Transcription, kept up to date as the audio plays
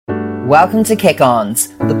Welcome to Kick-Ons,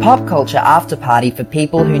 the pop culture after party for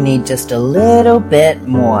people who need just a little bit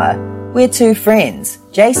more. We're two friends,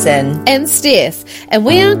 Jason and Steph, and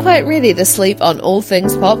we aren't quite ready to sleep on all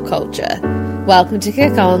things pop culture. Welcome to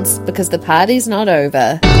Kick-Ons, because the party's not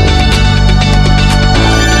over.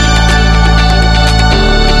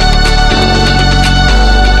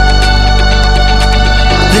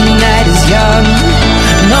 The night is young,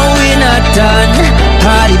 no we're not done.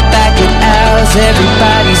 Party back at ours,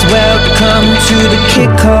 everybody's welcome to the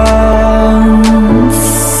Kick-Ons.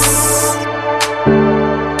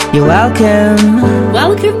 You're welcome.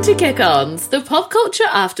 Welcome to Kick-Ons, the pop culture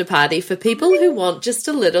after party for people who want just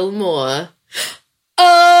a little more.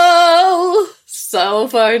 Oh, cell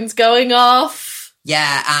phone's going off.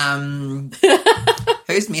 Yeah,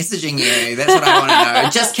 who's messaging you? That's what I want to know.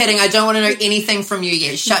 Just kidding, I don't want to know anything from you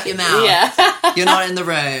yet. Shut your mouth. Yeah. You're not in the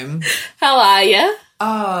room. How are you?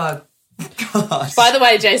 Oh, God. By the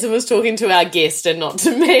way, Jason was talking to our guest and not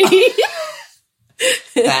to me.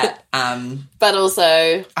 But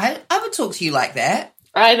also... I would talk to you like that.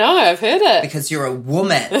 I know, I've heard it. Because you're a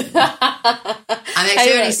woman. I'm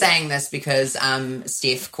actually only saying this because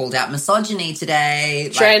Steph called out misogyny today.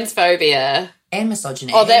 Transphobia. And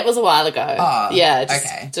misogyny. Oh, that was a while ago. Oh, yeah, just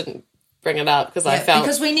okay. Didn't bring it up because I felt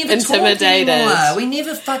because we never intimidated. Talk anymore. We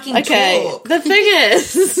never fucking talk. The thing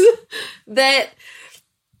is that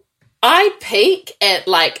I peak at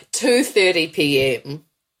like 2:30 p.m.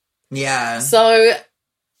 Yeah. So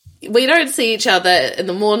we don't see each other in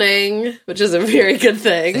the morning, which is a very good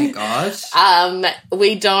thing. Thank God.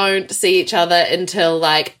 We don't see each other until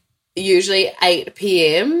like usually 8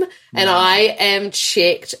 p.m. and I am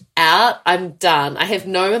checked out. I'm done. I have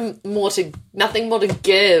nothing more to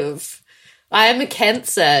give. I am a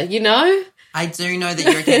Cancer, you know? I do know that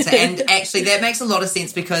you're a Cancer, and actually that makes a lot of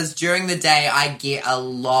sense because during the day I get a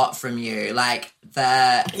lot from you, like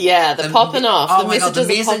the popping off. Oh the my God, the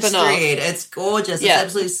messages message popping thread. off. It's gorgeous. Yeah. It's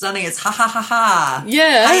absolutely stunning. It's ha ha ha ha.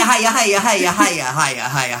 Yeah. Hiya hiya hiya hiya hiya hiya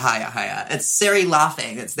hiya hiya hiya. It's Siri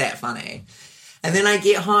laughing. It's that funny. And then I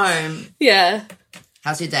get home. Yeah.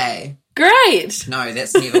 How's your day? Great. No,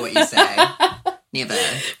 that's never what you say. Never.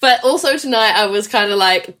 But also tonight I was kind of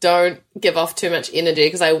like, don't give off too much energy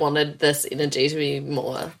because I wanted this energy to be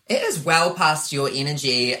more. It is well past your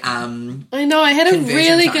energy. I know. I had a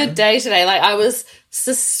really time. good day today. Like I was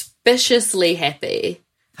suspiciously happy.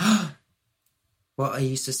 What are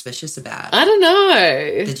you suspicious about? I don't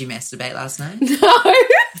know. Did you masturbate last night? No.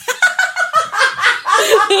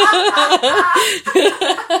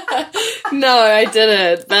 No, I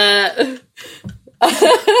didn't, but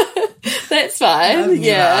that's fine. I've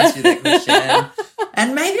never asked you that question.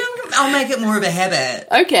 And maybe I'll make it more of a habit.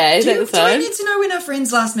 Okay, that's fine. Do I need to know when our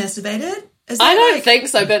friends last masturbated? I don't think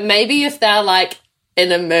so, but maybe if they're like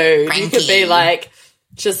in a mood, cranky. You could be like,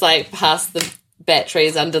 just like pass the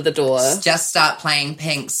batteries under the door. Just start playing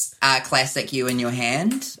Pink's classic You in Your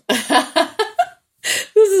Hand.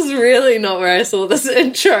 This is really not where I saw this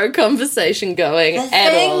intro conversation going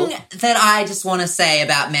at all. The thing that I just want to say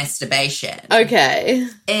about masturbation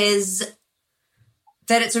is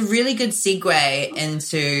that it's a really good segue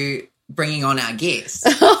into bringing on our guest.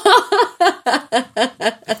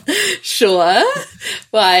 Sure.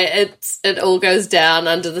 Why, it all goes down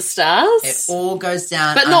under the stars? It all goes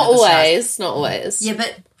down but under not the always. stars. Not always. Yeah,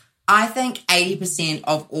 but I think 80%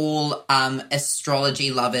 of all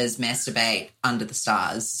astrology lovers masturbate under the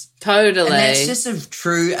stars. Totally. And that's just a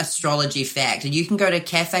true astrology fact. And you can go to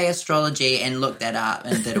Cafe Astrology and look that up,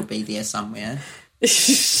 and that'll be there somewhere.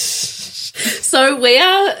 So we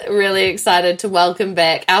are really excited to welcome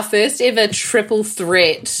back our first ever triple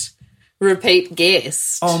threat repeat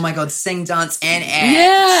guest. Oh my God, sing, dance, and act.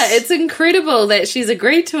 Yeah, it's incredible that she's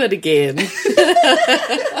agreed to it again.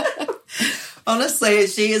 Honestly,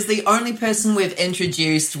 she is the only person we've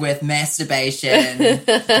introduced with masturbation.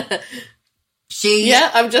 I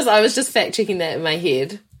was just fact checking that in my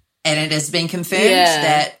head. And it has been confirmed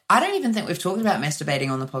that I don't even think we've talked about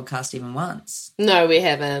masturbating on the podcast even once. No, we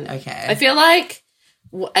haven't. Okay. I feel like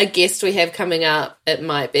a guest we have coming up, it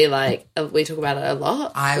might be like we talk about it a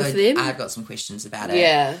lot with them. I've got some questions about it.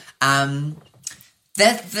 Yeah.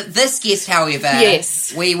 This guest, however,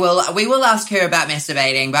 yes, we will ask her about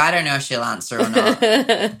masturbating, but I don't know if she'll answer or not.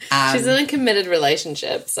 She's in a committed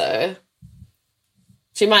relationship, so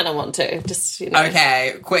she might not want to. Just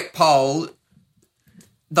Okay, quick poll.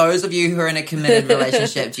 Those of you who are in a committed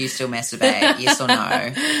relationship, do you still masturbate? Yes or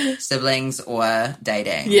no? Siblings or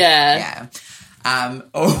dating? Yeah.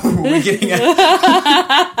 We're getting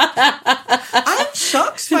I'm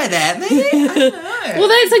shocked by that. Maybe, I don't know. Well,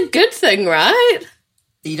 that's a good thing, right?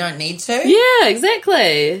 that you don't need to. Yeah,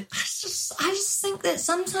 exactly. I just think that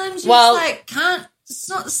sometimes you just like can't. It's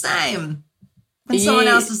not the same when someone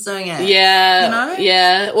else is doing it. Yeah, you know.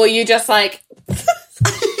 Yeah, or you just like.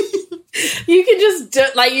 You can just do,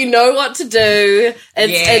 like, you know what to do.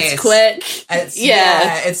 It's quick. It's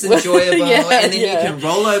enjoyable. And then you can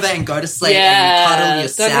roll over and go to sleep and cuddle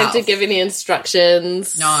yourself. Don't have to give any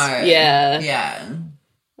instructions. No. Yeah.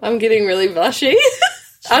 I'm getting really blushy.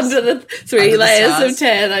 Under the three layers of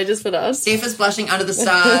tan I just put on. Steph is blushing under the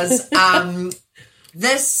stars.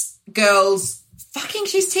 This girl's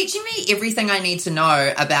she's teaching me everything I need to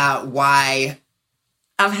know about why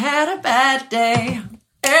I've had a bad day.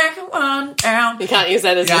 Everyone down. You can't use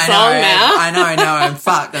that as a song now. I know. I'm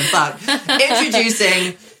fucked.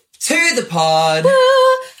 Introducing to the pod,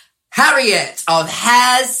 Harriet of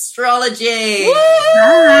Hastrology.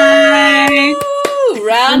 Hi.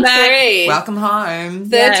 Round 3. Welcome home.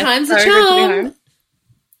 Third time's a charm.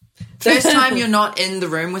 First time you're not in the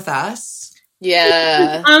room with us.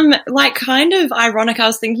 Yeah. Like kind of ironic. I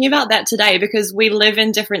was thinking about that today because we live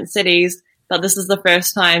in different cities, but this is the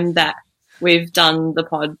first time that we've done the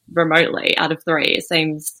pod remotely out of 3. It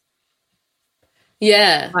seems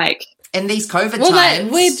like in these COVID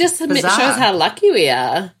times. We just shows how lucky we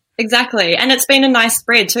are. Exactly. And it's been a nice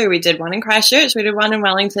spread too. We did one in Christchurch, we did one in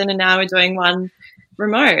Wellington, and now we're doing one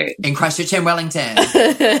remote. In Christchurch and Wellington.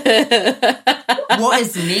 What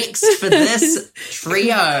is next for this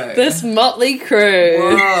trio? This motley crew.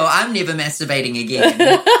 Whoa, I'm never masturbating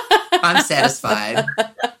again. I'm satisfied.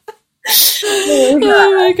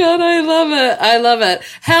 Oh my God, I love it.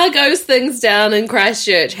 How goes things down in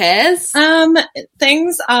Christchurch, Has?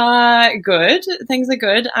 Things are good.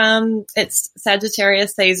 It's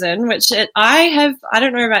Sagittarius season, which I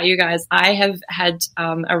don't know about you guys, I have had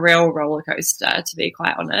a real roller coaster, to be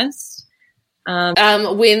quite honest.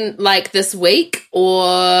 When, like, this week or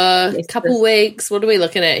a couple weeks? What are we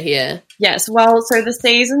looking at here? Yes, well, so the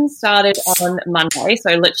season started on Monday,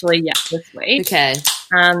 so literally, this week. Okay.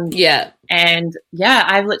 And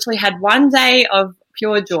I've literally had one day of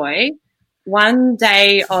pure joy, one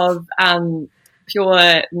day of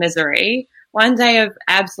pure misery, one day of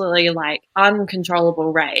absolutely like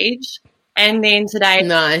uncontrollable rage, and then today,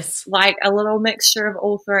 nice, like a little mixture of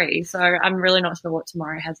all 3. So I'm really not sure what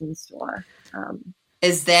tomorrow has in store.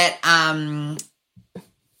 Is that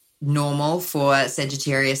normal for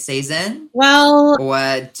Sagittarius season? Well,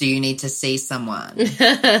 or do you need to see someone?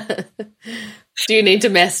 Do you need to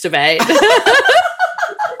masturbate?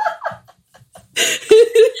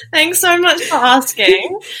 Thanks so much for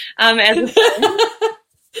asking. But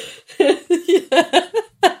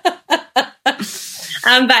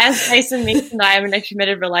as Jason mentioned, I am in a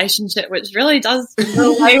committed relationship, which really does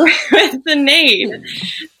do away with the need.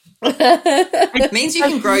 It means you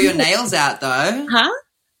can grow your nails out, though. Huh?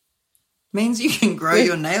 Means you can grow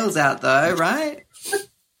your nails out, though, right?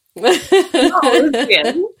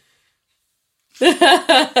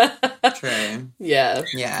 True. Yeah.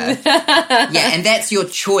 And that's your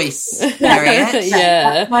choice, Harriet.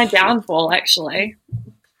 Yeah. That's my downfall, actually.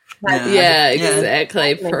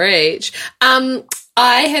 Exactly. Preach.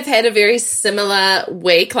 I have had a very similar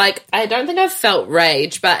week. Like, I don't think I've felt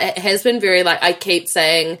rage, but it has been very, like, I keep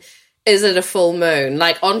saying, is it a full moon?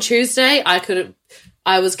 Like, on Tuesday, I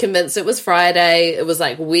was convinced it was Friday. It was,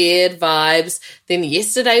 like, weird vibes. Then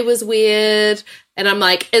yesterday was weird. And I'm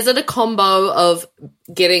like, is it a combo of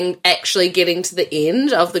actually getting to the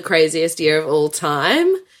end of the craziest year of all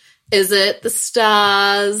time? Is it the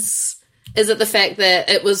stars? Is it the fact that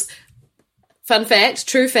it was, fun fact,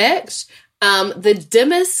 true fact, the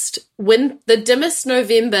dimmest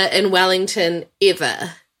November in Wellington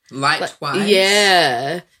ever. Light-wise?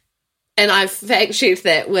 Yeah. And I fact-checked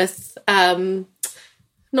that with, not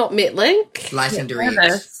Metlink. Light and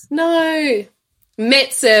Direct. No.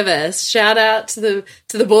 Met Service. Shout out to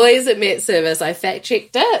the boys at Met Service. I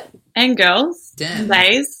fact-checked it. And girls. Damn.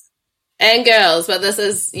 Theys. And girls, but this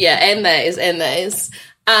is, and theys.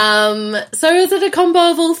 So is it a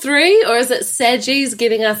combo of all 3, or is it Saggies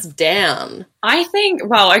getting us down? I think,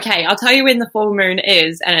 well, okay, I'll tell you when the full moon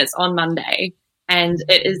is, and it's on Monday, and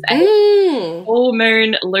it is a full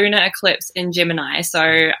moon lunar eclipse in Gemini,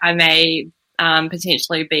 so I may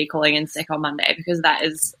potentially be calling in sick on Monday because that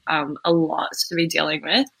is a lot to be dealing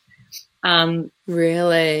with.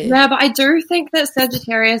 Really? Yeah, but I do think that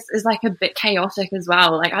Sagittarius is like a bit chaotic as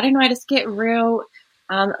well. Like, I don't know, I just get real,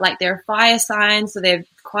 like they're fire signs, so they're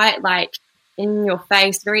quite like in your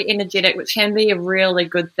face, very energetic, which can be a really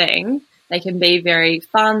good thing. They can be very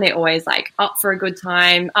fun. They're always like up for a good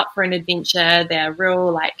time, up for an adventure. They're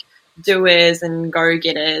real like doers and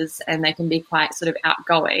go-getters, and they can be quite sort of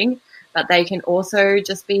outgoing. but they can also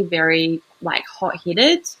just be very like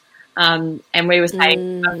hot-headed. And we were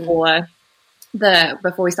saying before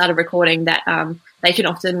we started recording that they can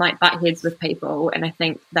often like butt heads with people, and I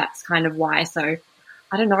think that's kind of why. So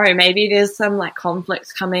I don't know, maybe there's some like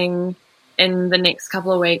conflict coming in the next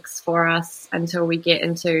couple of weeks for us until we get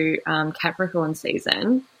into Capricorn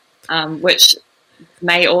season, which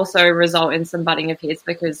may also result in some butting of heads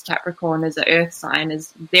because Capricorn as an earth sign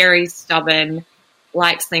is very stubborn,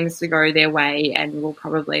 likes things to go their way, and will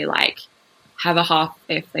probably like have a huff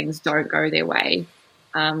if things don't go their way.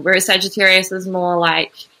 Whereas Sagittarius is more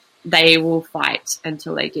like they will fight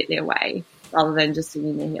until they get their way rather than just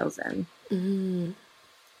digging their heels in. Mm.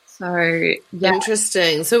 So, yeah.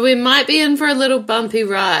 Interesting. So we might be in for a little bumpy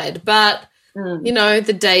ride, but, you know,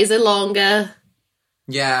 the days are longer.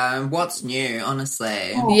 Yeah, what's new,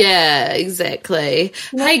 honestly? Yeah, exactly.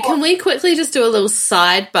 Hey, can we quickly just do a little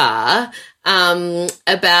sidebar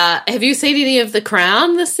about, have you seen any of The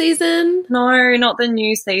Crown this season? No, not the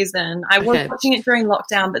new season. I was watching it during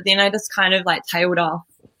lockdown, but then I just kind of like tailed off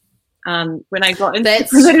when I got into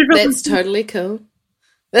That's totally cool.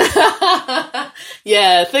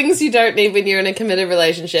 Yeah, things you don't need when you're in a committed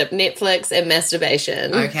relationship: Netflix and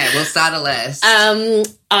masturbation. Okay, we'll start a list.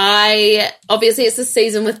 I obviously it's a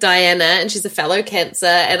season with Diana, and she's a fellow Cancer,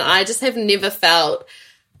 and I just have never felt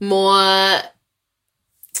more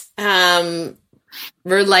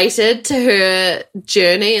related to her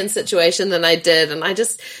journey and situation than I did, and I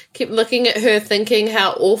just kept looking at her thinking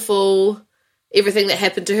how awful everything that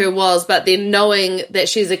happened to her was, but then knowing that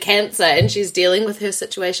she's a Cancer and she's dealing with her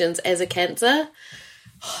situations as a Cancer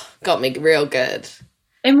got me real good.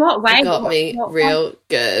 In what way? It got me real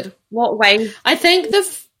good. What way? I think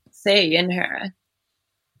see in her.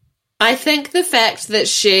 I think the fact that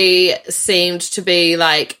she seemed to be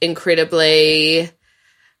like incredibly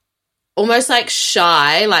almost like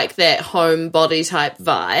shy, like that homebody type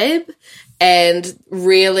vibe, and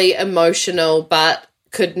really emotional but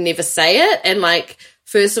could never say it. And like,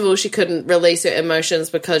 first of all, she couldn't release her emotions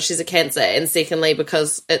because she's a Cancer, and secondly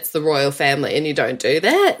because it's the royal family and you don't do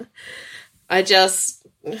that. I just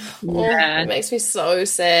it makes me so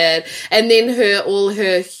sad. And then all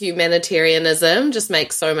her humanitarianism just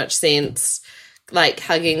makes so much sense, like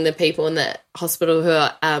hugging the people in the hospital who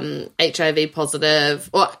are HIV positive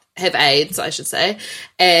or have AIDS, I should say,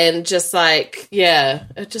 and just like, yeah,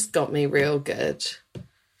 it just got me real good.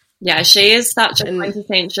 Yeah, she is such a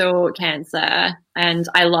quintessential Cancer, and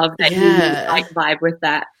I love that you like vibe with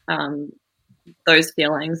that, those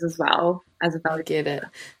feelings as well as a fellow. Get it.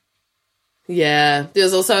 Yeah, there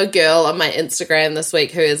was also a girl on my Instagram this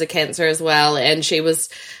week who is a Cancer as well, and she's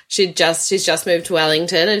just moved to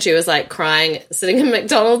Wellington, and she was like crying, sitting in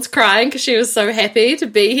McDonald's crying because she was so happy to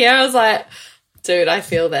be here. I was like, dude, I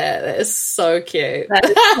feel that. That is so cute.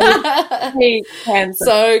 That is Cancer.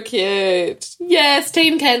 So cute. Yes,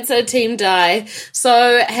 Team Cancer, Team Di.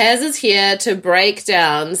 So Haz is here to break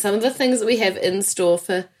down some of the things that we have in store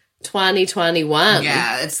for 2021.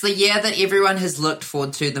 Yeah, it's the year that everyone has looked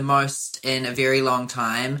forward to the most in a very long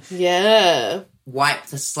time. Yeah. Wipe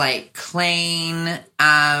the slate clean.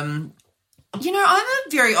 I'm a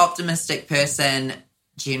very optimistic person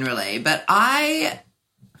generally, but I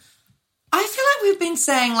feel like we've been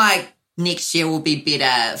saying like next year will be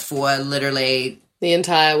better for literally the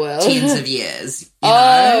entire world. Tens of years. You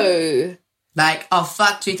know? Like,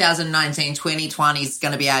 fuck 2019, 2020 is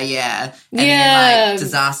going to be our year. And then, like,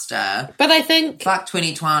 disaster. But I think... Fuck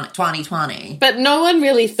 2020. But no one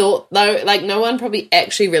really thought, though, like, no one probably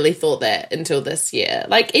actually really thought that until this year.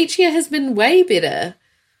 Like, each year has been way better.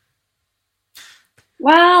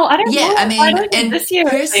 Well, I don't know. Yeah, I mean, and this year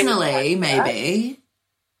personally, maybe...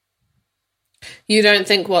 You don't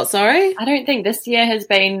think what, sorry? I don't think this year has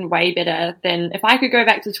been way better than... If I could go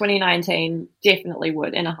back to 2019, definitely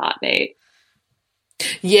would in a heartbeat.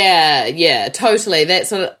 Yeah, totally. That's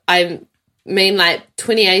what I mean, like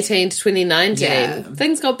 2018 to 2019. Yeah.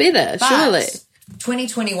 Things got better, But surely.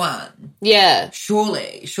 2021. Yeah.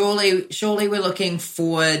 Surely we're looking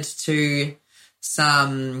forward to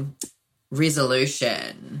some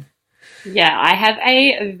resolution. Yeah, I have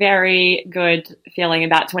a very good feeling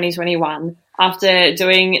about 2021 after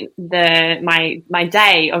doing my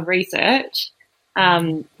day of research.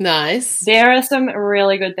 Nice. There are some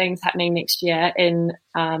really good things happening next year in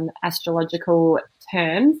astrological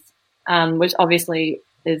terms, which obviously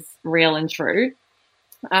is real and true.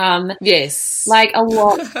 Yes. Like a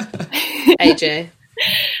lot. AJ.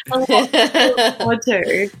 A lot to look forward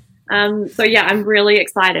to. So yeah, I'm really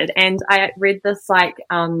excited. And I read this quite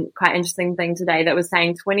interesting thing today that was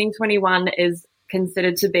saying 2021 is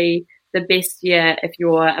considered to be the best year if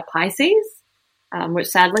you're a Pisces. which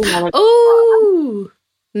sadly none of Oh,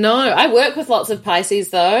 no. I work with lots of Pisces,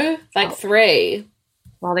 though. Like 3.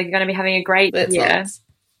 well, they're going to be having a great That's year. lots.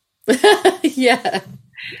 Yeah.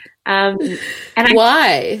 And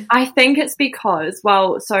Why? I think it's because,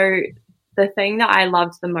 well, so the thing that I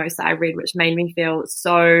loved the most that I read, which made me feel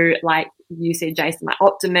so, like you said, Jason, like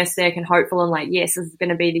optimistic and hopeful and like, yes, this is going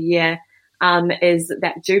to be the year, is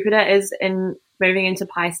that Jupiter is moving into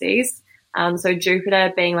Pisces. So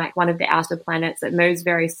Jupiter being like one of the outer planets, it moves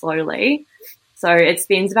very slowly. So it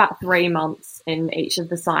spends about 3 months in each of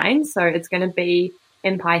the signs. So it's going to be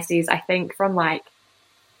in Pisces, I think, from like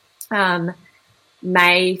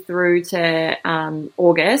May through to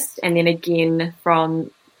August, and then again from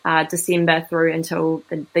December through until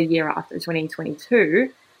the year after 2022.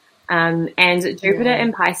 And Jupiter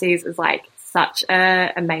in Pisces is like such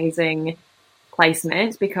a amazing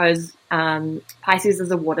placement because Pisces is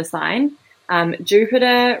a water sign.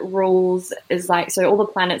 Jupiter is like, so all the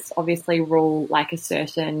planets obviously rule like a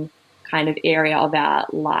certain kind of area of our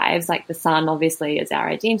lives. Like the sun obviously is our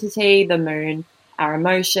identity, the moon, our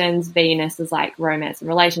emotions, Venus is like romance and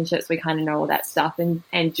relationships. We kind of know all that stuff.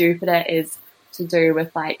 And Jupiter is to do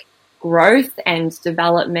with like growth and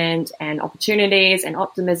development and opportunities and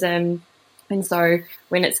optimism. And so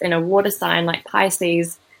when it's in a water sign like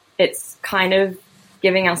Pisces, it's kind of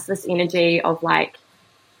giving us this energy of like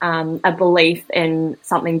a belief in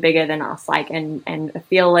something bigger than us, like and a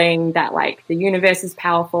feeling that like the universe is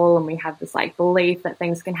powerful and we have this like belief that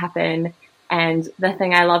things can happen. And the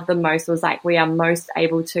thing I love the most was like we are most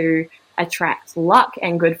able to attract luck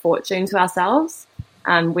and good fortune to ourselves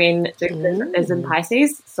when Jupiter is in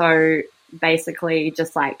Pisces. So basically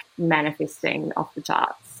just like manifesting off the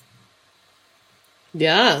charts.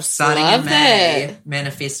 Yes, Starting love in May, that.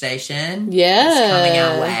 manifestation. Yeah, It's coming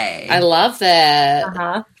our way. I love that.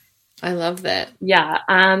 Uh-huh. I love that. Yeah.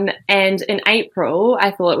 And in April,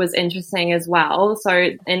 I thought it was interesting as well. So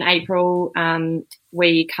in April,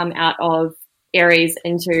 we come out of Aries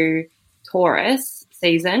into Taurus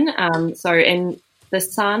season. So in the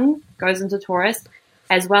Sun goes into Taurus,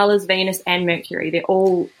 as well as Venus and Mercury. They're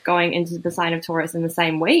all going into the sign of Taurus in the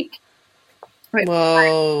same week.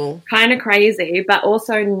 Whoa. Kind of crazy, but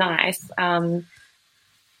also nice.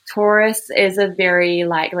 Taurus is a very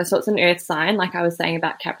like, so it's an earth sign, like I was saying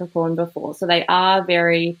about Capricorn before. So they are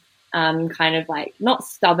very kind of like not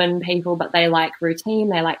stubborn people, but they like routine,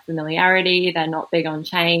 they like familiarity, they're not big on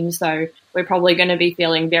change. So we're probably going to be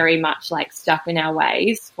feeling very much like stuck in our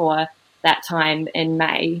ways for that time in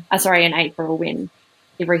in April when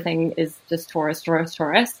everything is just Taurus.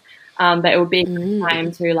 But it would be a good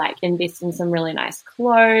time to like invest in some really nice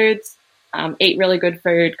clothes, eat really good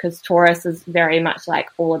food, because Taurus is very much like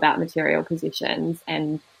all about material possessions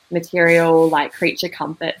and material like creature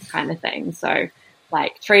comfort kind of thing. So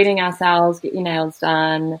like treating ourselves, get your nails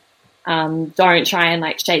done, don't try and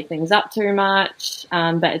like shake things up too much,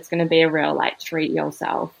 but it's going to be a real like treat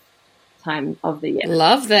yourself time of the year.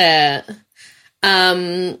 Love that.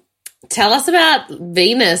 Tell us about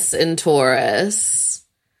Venus in Taurus.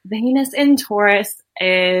 Venus in Taurus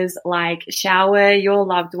is like shower your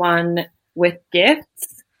loved one with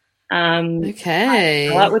gifts. Okay.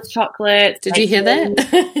 Fill it with chocolate. Did you hear that?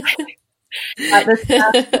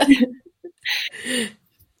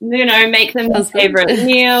 Make them their favorite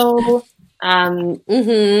meal.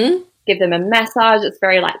 Give them a massage. It's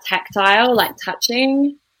very like tactile, like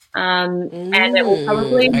touching. And it will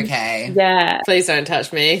probably Okay. Yeah. Please don't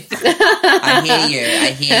touch me.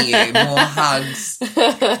 I hear you. More hugs in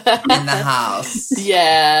the house.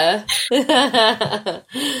 Yeah.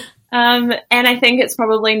 And I think it's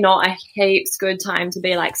probably not a heaps good time to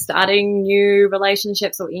be like starting new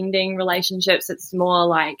relationships or ending relationships. It's more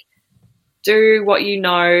like do what you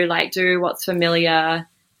know, like do what's familiar,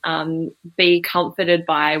 be comforted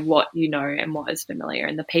by what you know and what is familiar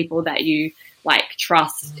and the people that you like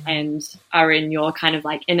trust and are in your kind of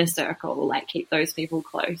like inner circle, like keep those people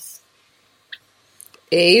close.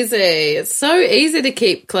 Easy. It's so easy to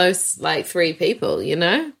keep close like 3 people, you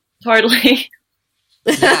know? Totally.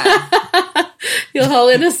 Yeah. Your whole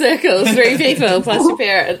inner circle, 3 people plus your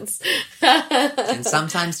parents. And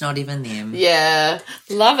sometimes not even them. Yeah.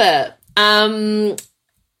 Love it.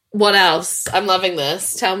 What else? I'm loving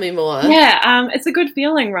this. Tell me more. Yeah, it's a good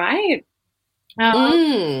feeling, right?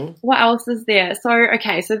 What else is there? So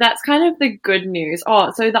that's kind of the good news.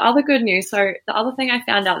 Oh, so the other good news. So the other thing I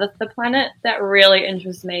found out that the planet that really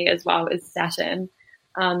interests me as well is Saturn.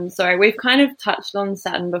 So we've kind of touched on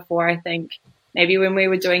Saturn before, I think, maybe when we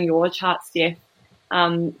were doing your chart, Steph,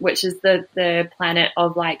 which is the planet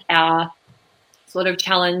of like our sort of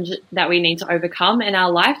challenge that we need to overcome in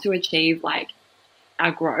our life to achieve like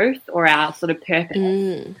our growth or our sort of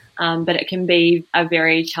purpose. But it can be a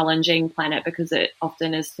very challenging planet because it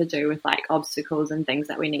often is to do with like obstacles and things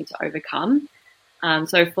that we need to overcome.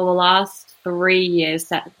 So for the last 3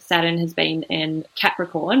 years, Saturn has been in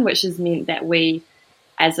Capricorn, which has meant that we,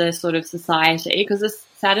 as a sort of society, because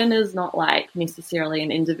Saturn is not like necessarily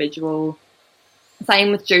an individual.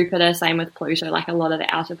 Same with Jupiter, same with Pluto. Like a lot of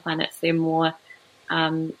the outer planets, they're more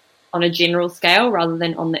on a general scale rather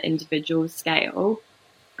than on the individual scale.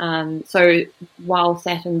 So while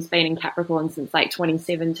Saturn's been in Capricorn since like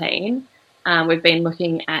 2017, we've been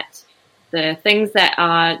looking at the things that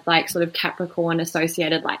are like sort of Capricorn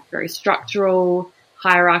associated, like very structural,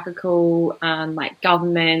 hierarchical, like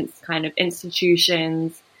governments, kind of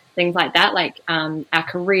institutions, things like that, like our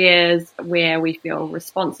careers where we feel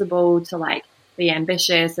responsible to like be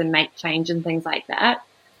ambitious and make change and things like that.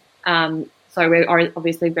 So we're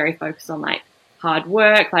obviously very focused on like hard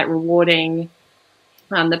work, like rewarding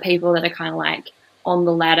the people that are kind of like on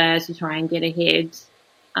the ladder to try and get ahead.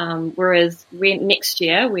 Whereas next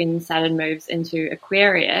year, when Saturn moves into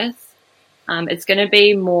Aquarius, it's going to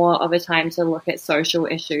be more of a time to look at social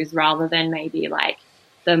issues rather than maybe like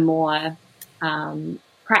the more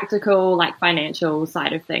practical, like financial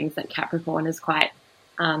side of things that Capricorn is quite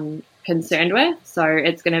concerned with. So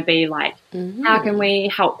it's going to be like, how can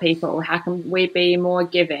we help people? How can we be more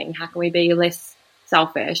giving? How can we be less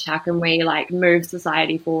selfish? How can we like move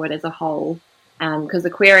society forward as a whole? Because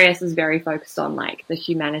Aquarius is very focused on like the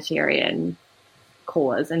humanitarian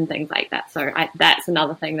cause and things like that. So that's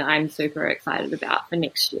another thing that I'm super excited about for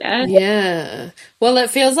next year. Yeah. Well, it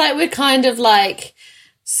feels like we're kind of like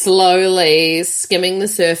slowly skimming the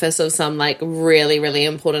surface of some like really, really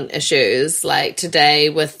important issues. Like today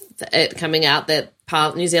with it coming out that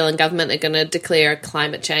part New Zealand government are going to declare a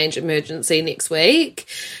climate change emergency next week,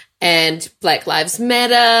 and Black Lives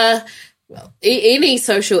Matter, any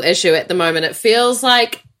social issue at the moment, it feels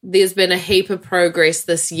like there's been a heap of progress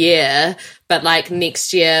this year, but like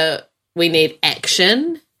next year we need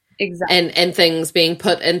action. Exactly. And things being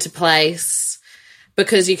put into place,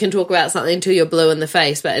 because you can talk about something until you're blue in the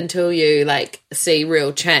face, but until you like see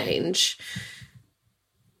real change,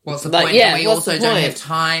 what's the like, point? yeah, And we what's also the don't point? have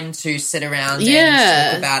time to sit around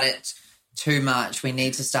Yeah. and talk about it too much. We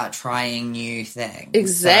need to start trying new things.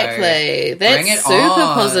 Exactly. So That's bring it super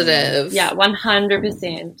on. positive. Yeah,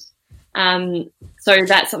 100%. So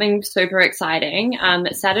that's something super exciting.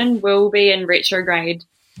 Saturn will be in retrograde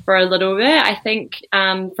for a little bit. I think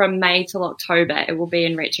from May till October it will be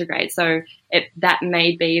in retrograde. So that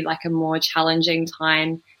may be like a more challenging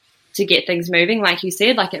time to get things moving. Like you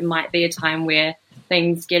said, like it might be a time where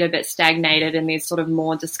things get a bit stagnated and there's sort of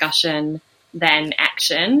more discussion than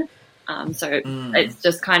action. It's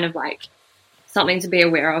just kind of like something to be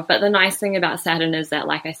aware of. But the nice thing about Saturn is that,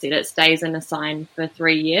 like I said, it stays in a sign for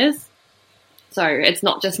 3 years. So it's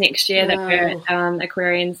not just next year that we're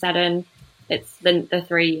Aquarian Saturn. It's the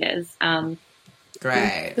 3 years.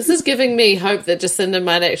 Great. This is giving me hope that Jacinda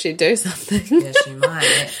might actually do something. Yes, you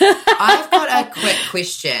might. I've got a quick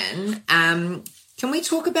question. Can we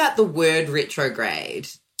talk about the word retrograde?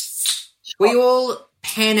 We all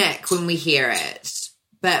panic when we hear it,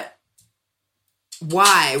 but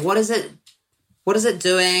why? What is it? What is it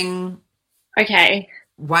doing? Okay.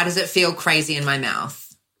 Why does it feel crazy in my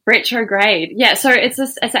mouth? Retrograde. Yeah, so it's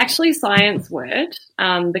actually a science word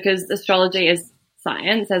because astrology is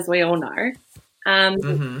science, as we all know.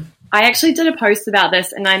 I actually did a post about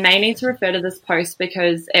this, and I may need to refer to this post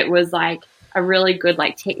because it was like a really good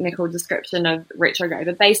like technical description of retrograde.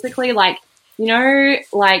 But basically, like, you know,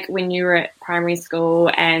 like when you were at primary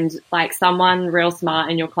school and like someone real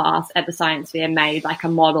smart in your class at the science fair made like a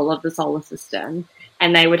model of the solar system,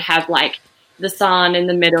 and they would have like the sun in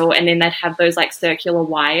the middle, and then they'd have those like circular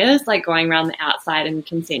wires like going around the outside in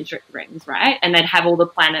concentric rings, right? And they'd have all the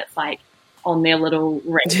planets like on their little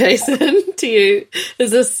rings. Jason,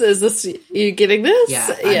 is this you getting this?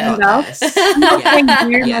 Yeah, yeah. I got this. I'm not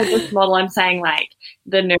saying you Yeah. made this model. I'm saying like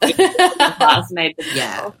the nerd in the class made this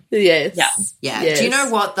Yeah. model. Yes. Yeah. Yeah. Yes. Do you know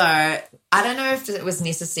what though? I don't know if it was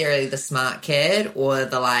necessarily the smart kid or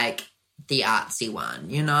the like the artsy one,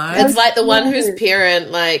 you know? It's like the one whose parent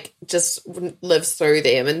like just lives through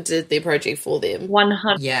them and did their project for them.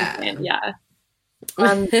 100%. Yeah. Yeah.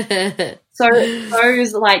 So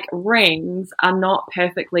those like rings are not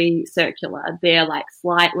perfectly circular. They're like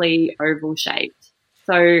slightly oval shaped.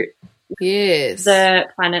 So Yes. the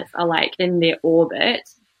planets are like in their orbit.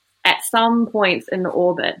 At some points in the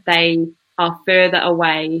orbit, they are further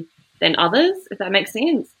away than others, if that makes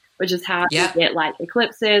sense, which is how Yeah. you get like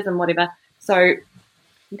eclipses and whatever. So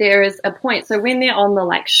there is a point. So when they're on the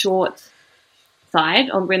like short side,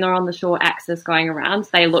 or when they're on the short axis going around,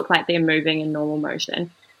 they look like they're moving in normal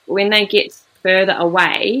motion. But when they get further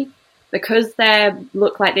away, because they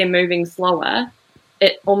look like they're moving slower,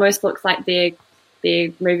 it almost looks like they're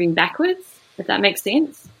moving backwards, if that makes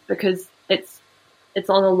sense, because it's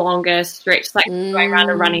on a longer stretch. It's like going around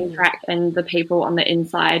a running track, and the people on the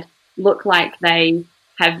inside look like they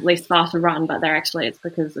have less far to run, but it's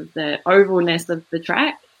because of the ovalness of the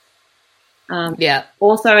track.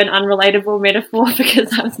 Also an unrelatable metaphor,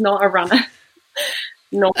 because I was not a runner.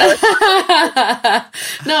 No,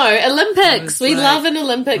 Olympics. We love an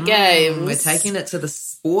Olympic Games. We're taking it to the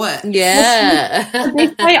sport. Yeah. The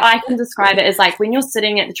best way I can describe it is like when you're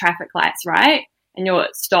sitting at the traffic lights, right? And you're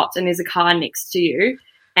stopped and there's a car next to you,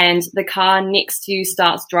 and the car next to you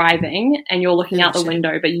starts driving and you're looking out the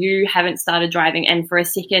window, but you haven't started driving, and for a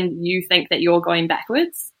second you think that you're going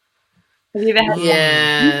backwards. Have you ever had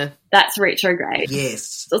that? That's retrograde.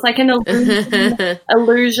 Yes. So it's like an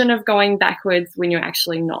illusion of going backwards when you're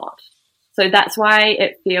actually not. So that's why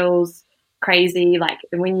it feels crazy. Like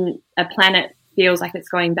when a planet feels like it's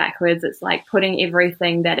going backwards, it's like putting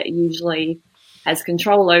everything that it usually has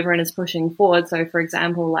control over and is pushing forward. So for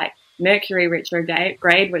example, like Mercury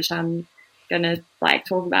retrograde, which I'm going to like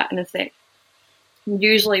talk about in a sec.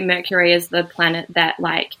 Usually Mercury is the planet that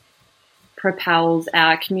like propels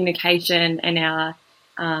our communication and our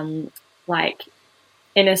like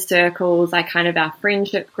inner circles, like kind of our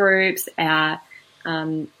friendship groups, our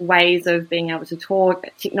ways of being able to talk,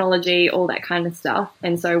 technology, all that kind of stuff.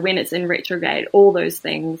 And so when it's in retrograde, all those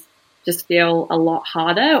things just feel a lot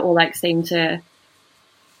harder, or like seem to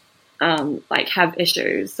like have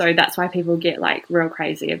issues. So that's why people get like real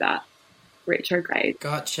crazy about retrograde.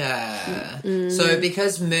 Gotcha. So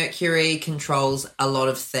because Mercury controls a lot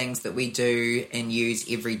of things that we do and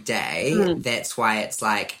use every day, that's why it's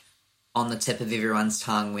like on the tip of everyone's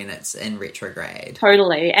tongue when it's in retrograde.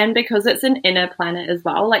 Totally. And because it's an inner planet as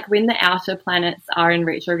well, like when the outer planets are in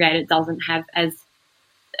retrograde, it doesn't have as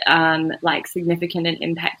like significant an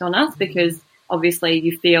impact on us, because obviously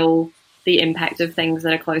you feel the impact of things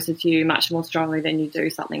that are closer to you much more strongly than you do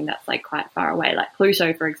something that's like quite far away. Like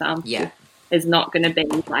Pluto, for example, is not going to be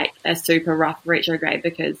like a super rough retrograde,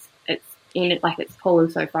 because it's in it, like its pull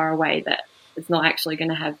is so far away that it's not actually going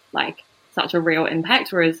to have like such a real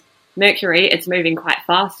impact. Whereas Mercury, it's moving quite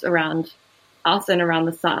fast around us and around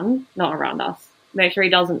the sun, not around us. Mercury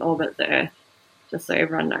doesn't orbit the Earth, just so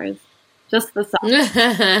everyone knows. Just the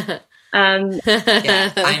sun. Yeah,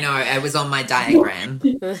 I know. It was on my diagram.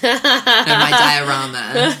 No, my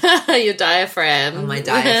diorama. Your diaphragm. On my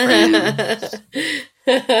diaphragm.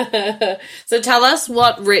 So tell us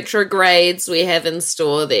what retrogrades we have in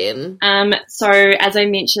store then. So as I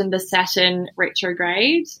mentioned, the Saturn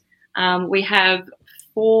retrograde, we have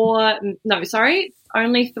only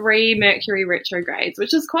 3 Mercury retrogrades,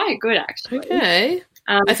 which is quite good actually. Okay.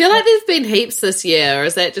 I feel like there's been heaps this year, or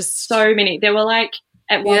is that just... So many. There were like,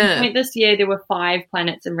 at one point this year, there were 5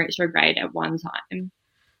 planets in retrograde at one time.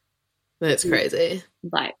 That's crazy.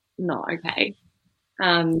 Like, not okay.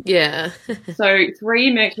 So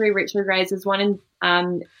 3 Mercury retrogrades. There's one in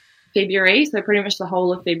February, so pretty much the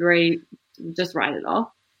whole of February, just write it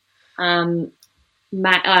off.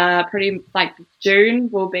 Pretty like June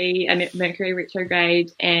will be a Mercury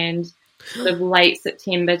retrograde, and sort of late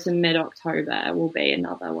September to mid-October will be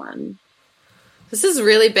another one. This is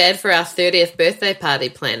really bad for our 30th birthday party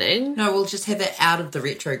planning. No, we'll just have it out of the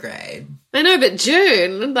retrograde. I know, but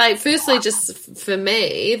June, like, firstly, just for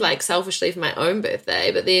me, like, selfishly for my own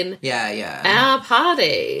birthday, but then our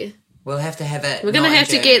party. We'll have to have it. We're going to have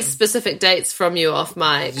to get specific dates from you off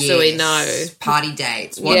mic so we know. Party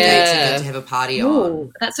dates. What dates are good to have a party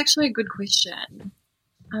on? That's actually a good question.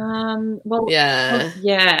 We'll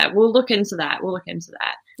look into that.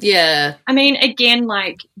 Yeah. I mean, again,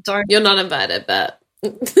 like, You're not invited, but...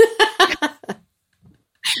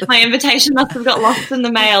 My invitation must have got lost in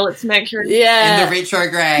the mail. It's Mercury. Yeah. In the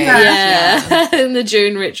retrograde. Yeah. In the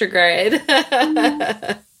June retrograde.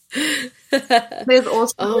 There's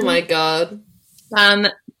also... Oh, my God.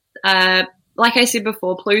 Like I said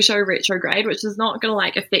before, Pluto retrograde, which is not going to,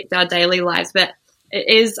 like, affect our daily lives, but it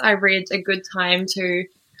is, I read, a good time to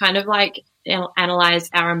kind of, like, analyze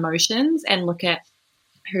our emotions and look at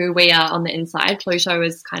who we are on the inside. Pluto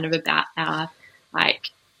is kind of about our,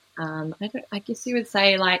 like, I guess you would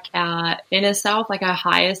say, like, our inner self, like our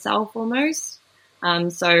higher self almost.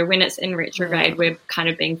 So when it's in retrograde, we're kind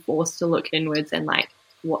of being forced to look inwards and, like,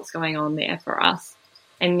 what's going on there for us.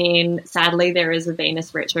 And then, sadly, there is a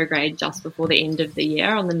Venus retrograde just before the end of the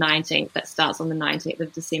year on the 19th. That starts on the 19th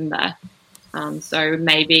of December. So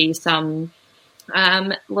maybe some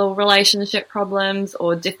little relationship problems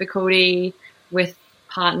or difficulty with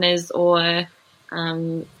partners or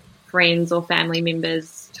friends or family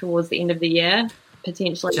members towards the end of the year,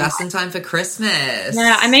 potentially. Just in time for Christmas.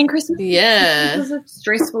 Yeah, I mean, Christmas Yeah. is a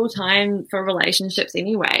stressful time for relationships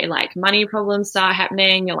anyway. Like, money problems start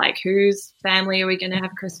happening. You're like, whose family are we going to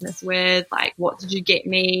have Christmas with? Like, what did you get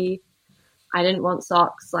me? I didn't want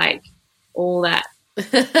socks. Like, all that.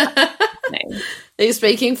 Are you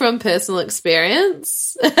speaking from personal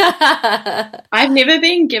experience? I've never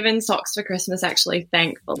been given socks for Christmas, actually,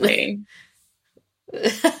 thankfully.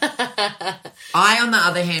 I, on the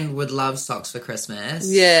other hand, would love socks for Christmas.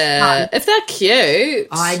 Yeah. If they're cute.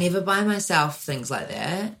 I never buy myself things like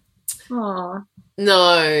that. Aw.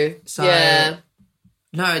 No. So, yeah.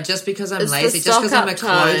 No, just because I'm It's the lazy, just because I'm a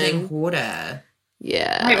stock-up clothing time. hoarder.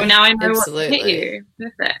 Yeah. Right, well, now I know absolutely. what to get you.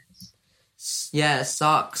 Perfect. Yeah,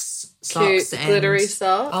 socks. Cute Socks and glittery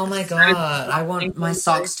socks. Oh my god, I want my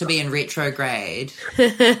socks to be in retrograde.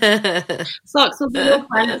 Socks with little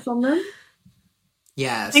planets on them.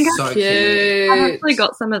 Yeah, think so I- cute. I've actually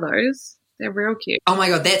got some of those. They're real cute. Oh my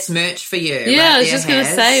god, that's merch for you. Yeah, right I was there, just going to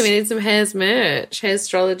Haz. say, we need some Haz merch,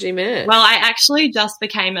 Hazstrology merch. Well, I actually just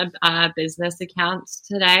became a business account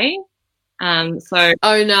today. So,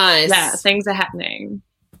 oh, nice. yeah, things are happening.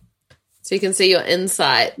 So you can see your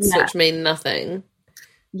insights, Yeah. which mean nothing.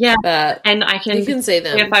 Yeah. But And I you can see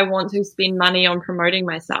them. if I want to spend money on promoting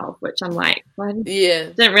myself, which I'm like, well, I Yeah.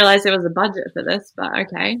 didn't realize there was a budget for this, but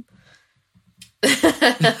okay.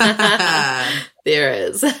 There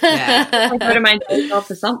is. Yeah. I go to my day job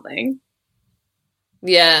for something.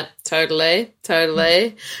 Yeah, totally.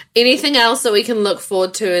 Totally. Anything else that we can look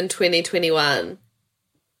forward to in 2021?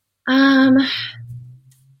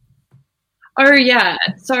 Oh yeah.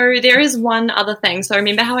 So there is one other thing. So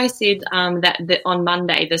remember how I said that on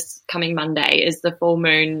Monday, this coming Monday, is the full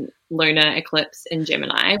moon lunar eclipse in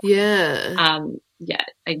Gemini. Yeah. Yeah.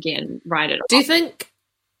 Again, write it off. Do you think?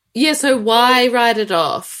 Yeah. So why write it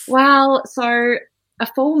off? Well, so a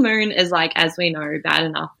full moon is, like, as we know, bad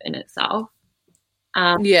enough in itself.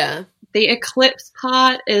 Yeah. The eclipse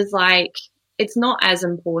part is like, it's not as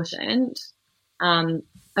important.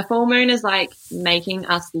 A full moon is like making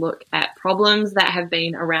us look at problems that have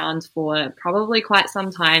been around for probably quite some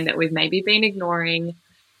time that we've maybe been ignoring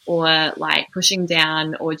or like pushing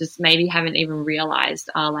down or just maybe haven't even realized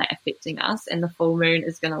are like affecting us. And the full moon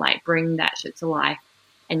is going to like bring that shit to life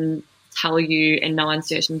and tell you in no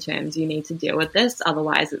uncertain terms you need to deal with this.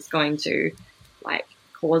 Otherwise it's going to like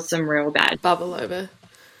cause some real bad Bubble over.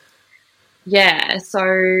 Yeah,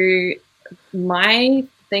 so my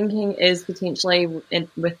thinking is potentially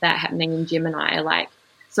with that happening in Gemini, like,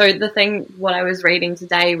 so what I was reading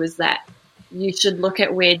today was that you should look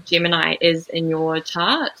at where Gemini is in your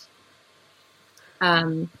chart.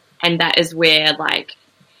 And that is where, like,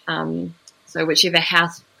 so whichever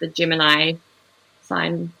house the Gemini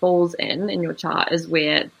sign falls in your chart is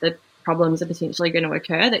where the problems are potentially going to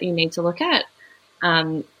occur that you need to look at.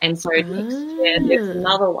 And so next year there's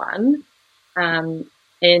another one,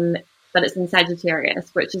 but it's in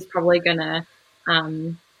Sagittarius, which is probably going to,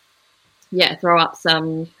 throw up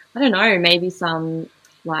some, I don't know, maybe some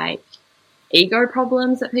like ego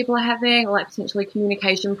problems that people are having, or like potentially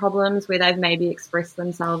communication problems where they've maybe expressed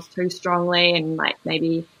themselves too strongly and like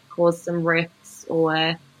maybe caused some rifts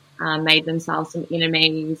or made themselves some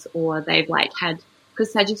enemies, or they've like had,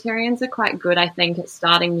 because Sagittarians are quite good, I think, at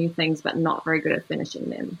starting new things, but not very good at finishing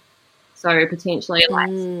them. So potentially like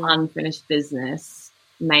some unfinished business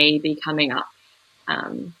may be coming up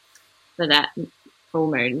for that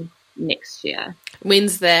full moon next year.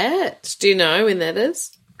 When's that? Do you know when that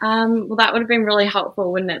is? Well, that would have been really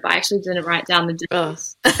helpful, wouldn't it? But I actually didn't write down the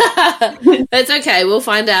dates. That's okay. We'll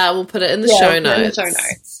find out. We'll put it in the show notes. In the show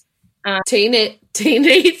notes. Teenage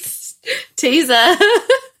teaser.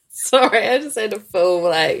 Sorry, I just had a full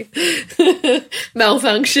like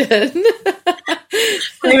malfunction.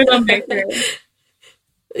 Blame it on Mercury.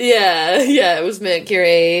 Yeah, it was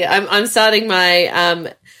Mercury. I'm starting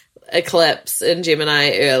my eclipse in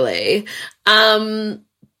Gemini early.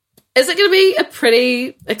 Is it going to be a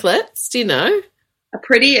pretty eclipse? Do you know? A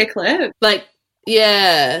pretty eclipse? Like,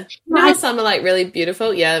 yeah. You know how some are like really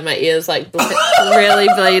beautiful? Yeah, my ear's like really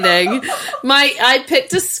bleeding. I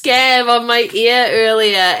picked a scab on my ear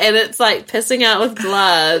earlier and it's like pissing out with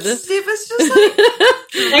blood. Steph is just like,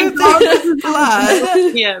 Thank God this is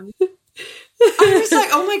blood. Yeah. I was like,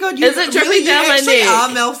 oh my god, you Is it dripping down my actually neck? are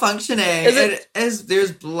malfunctioning. Is it is,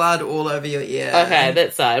 there's blood all over your ear. Okay,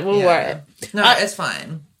 that's fine. We'll worry. No, it's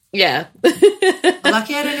fine. Yeah.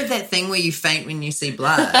 Lucky I don't have that thing where you faint when you see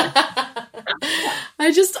blood. I don't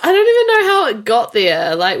even know how it got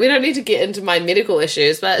there. Like, we don't need to get into my medical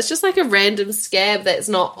issues, but it's just like a random scab that's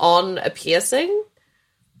not on a piercing.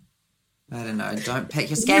 I don't know. Don't pick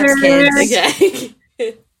your scabs, kids. Okay.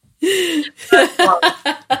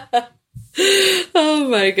 Oh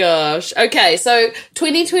my gosh. Okay, so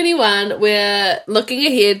 2021, we're looking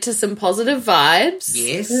ahead to some positive vibes.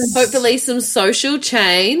 Yes. Hopefully some social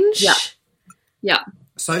change. Yeah.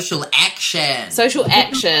 Social action. Social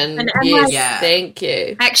action. And Yes, like- Yeah. thank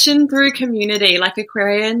you. Action through community. Like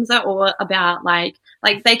Aquarians are all about like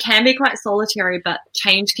they can be quite solitary, but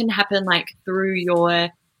change can happen like through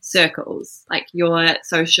your circles, like your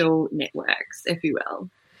social networks, if you will.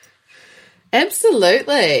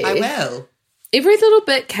 Absolutely. I will. Every little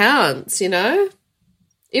bit counts, you know?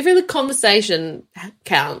 Every little conversation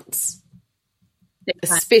counts.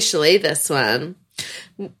 Especially this one.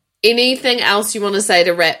 Anything else you want to say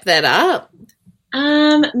to wrap that up?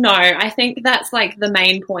 No, I think that's like the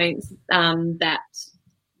main points that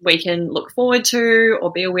we can look forward to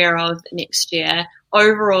or be aware of next year.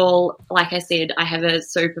 Overall, like I said, I have a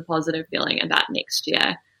super positive feeling about next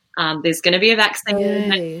year. There's going to be a vaccine.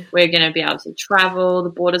 Yay. We're going to be able to travel. The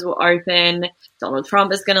borders will open. Donald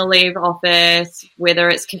Trump is going to leave office, whether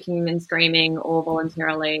it's kicking and screaming or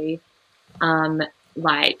voluntarily.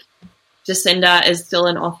 Like Jacinda is still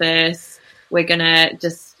in office. We're going to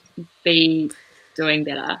just be doing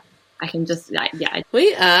better. I can just, yeah.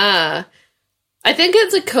 We are. I think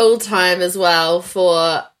it's a cool time as well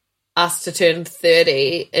for us to turn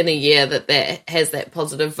 30 in a year that has that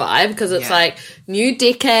positive vibe, because it's like new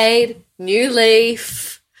decade, new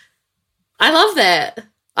leaf. I love that.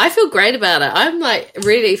 I feel great about it. I'm like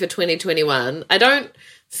ready for 2021. I don't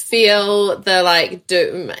feel the like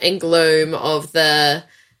doom and gloom of the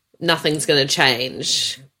nothing's going to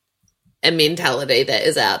change a mentality that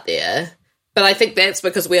is out there. But I think that's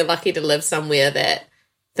because we're lucky to live somewhere that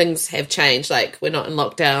things have changed, like we're not in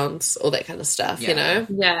lockdowns, all that kind of stuff, you know?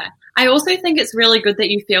 Yeah. I also think it's really good that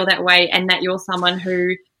you feel that way and that you're someone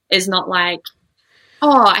who is not like,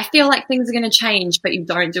 oh, I feel like things are going to change, but you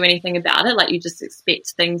don't do anything about it. Like you just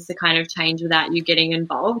expect things to kind of change without you getting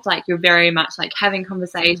involved. Like you're very much like having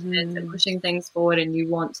conversations and pushing things forward, and you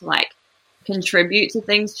want to like contribute to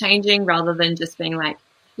things changing rather than just being like,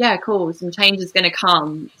 yeah, cool, some change is going to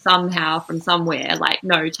come somehow from somewhere. Like,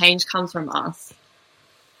 no, change comes from us.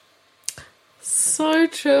 So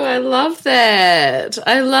true. I love that.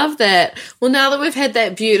 I love that. Well, now that we've had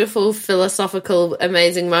that beautiful, philosophical,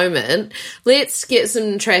 amazing moment, let's get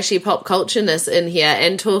some trashy pop culture-ness in here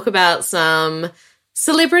and talk about some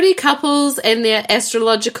celebrity couples and their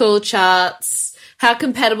astrological charts, how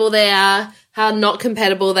compatible they are, how not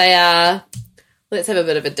compatible they are. Let's have a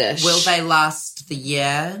bit of a dish. Will they last the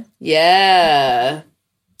year? Yeah.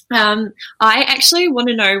 I actually want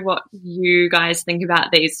to know what you guys think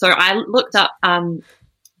about these. So I looked up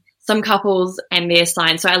some couples and their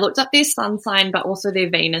sign. So I looked up their sun sign, but also their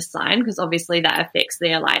Venus sign, because obviously that affects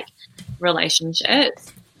their like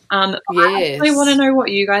relationships. I actually want to know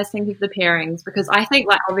what you guys think of the pairings, because I think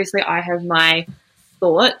like obviously I have my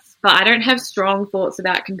thoughts, but I don't have strong thoughts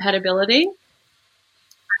about compatibility.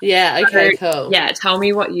 Yeah, okay, cool. Yeah, tell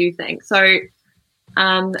me what you think. So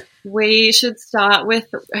we should start with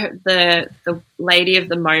the lady of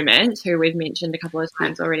the moment, who we've mentioned a couple of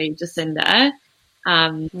times already, Jacinda.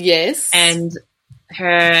 Yes. And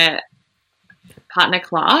her partner,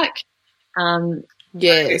 Clark.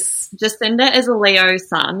 Yes. Jacinda is a Leo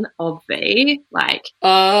sun, obvi. Like,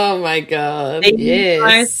 oh my God. the Yes.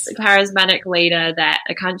 most charismatic leader that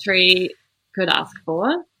a country could ask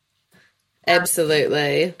for.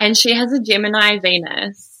 Absolutely. And she has a Gemini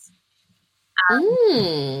Venus.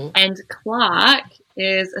 And Clark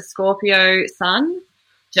is a Scorpio sun.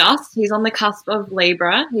 He's on the cusp of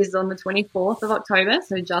Libra. He's on the 24th of October,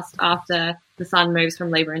 so just after the sun moves from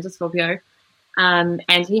Libra into Scorpio. And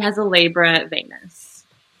he has a Libra Venus.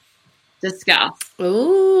 Discuss.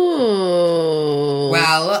 Ooh.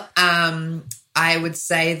 Well, I would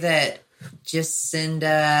say that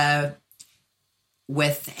Jacinda,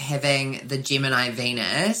 with having the Gemini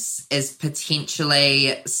Venus, is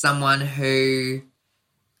potentially someone who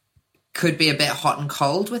could be a bit hot and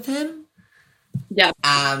cold with him. Yeah.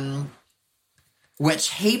 Which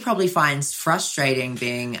he probably finds frustrating,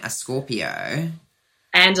 being a Scorpio.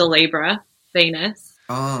 And a Libra Venus.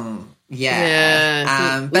 Oh, yeah.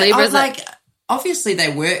 Yeah. But Libra's like, obviously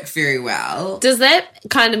they work very well. Does that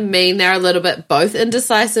kind of mean they're a little bit both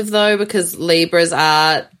indecisive, though, because Libras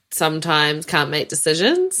are sometimes can't make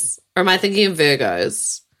decisions? Or am I thinking of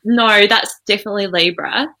Virgos? No, that's definitely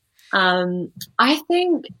Libra. I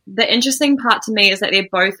think the interesting part to me is that they're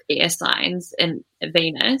both air signs in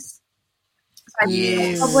Venus. So I think Yes.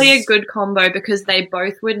 it's probably a good combo because they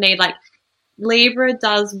both would need, like, Libra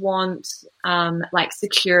does want like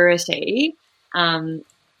security, and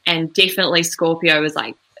definitely Scorpio is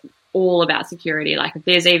like all about security. Like if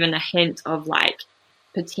there's even a hint of like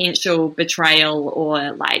potential betrayal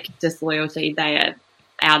or like disloyalty, they are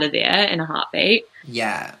out of there in a heartbeat.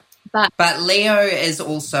 Yeah. But Leo is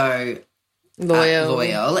also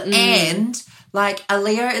loyal. And like a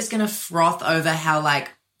Leo is going to froth over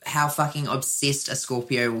how fucking obsessed a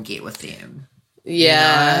Scorpio will get with them.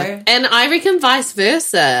 Yeah. You know? And I reckon vice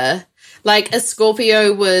versa. Like a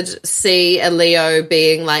Scorpio would see a Leo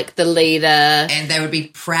being like the leader. And they would be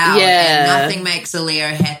proud. Yeah. And nothing makes a Leo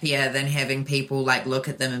happier than having people like look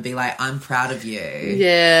at them and be like, I'm proud of you. oh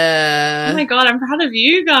Yeah. my God, I'm proud of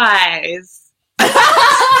you guys.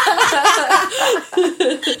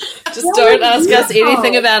 Just don't ask us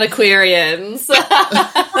anything about Aquarians.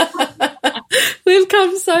 We've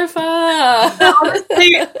come so far.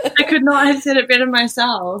 Honestly, I could not have said it better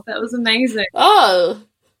myself. That was amazing. Oh,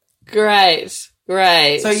 great.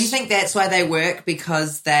 So you think that's why they work,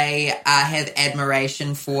 because they have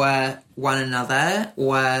admiration for one another,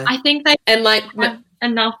 or I think they and like have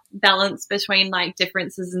enough balance between like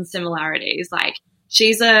differences and similarities. Like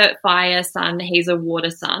she's a fire sun, he's a water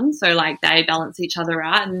sun, so like they balance each other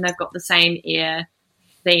out, and they've got the same air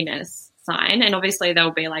Venus sign, and obviously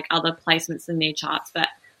there'll be like other placements in their charts, but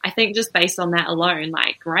I think just based on that alone,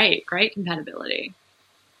 like great compatibility.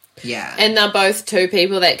 yeah. and they're both two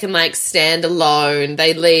people that can like stand alone.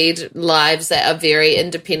 They lead lives that are very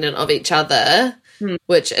independent of each other,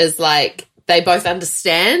 which is like they both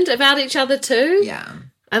understand about each other too. Yeah.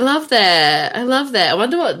 I love that. I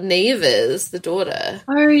wonder what Neve is, the daughter.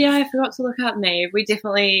 Oh yeah, I forgot to look up Neve. We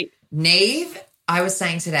definitely Neve, I was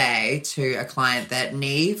saying today to a client that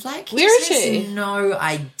Neve, like, Where is just she? has no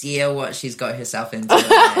idea what she's got herself into.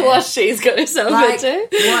 What she's got herself Like, into.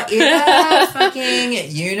 whatever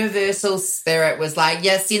fucking universal spirit was like,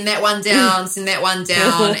 yeah, send that one down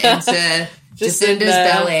into Jacinda's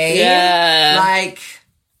belly. Yeah. Like,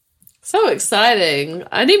 So exciting.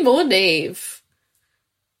 I need more Neve.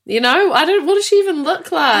 You know, what does she even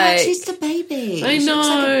look like? she's the baby. I She looks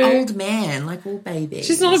like an know. old man, like all babies.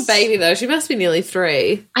 She's not a baby though. She must be nearly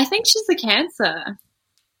 3. I think she's a Cancer.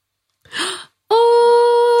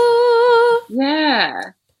 Oh, Yeah.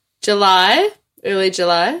 early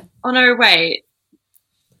July. Oh no, wait.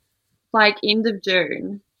 Like end of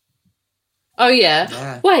June. Oh yeah.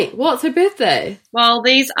 Yeah. Wait, what's her birthday? Well,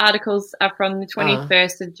 these articles are from the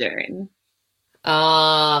 21st of June.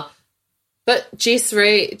 But Jess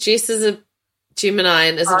is a Gemini,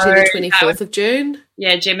 and isn't she the 24th of June?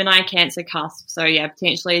 Yeah, Gemini Cancer cusp. So yeah,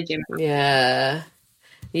 potentially a Gemini. Yeah.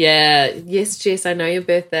 Yeah. Yes, Jess, I know your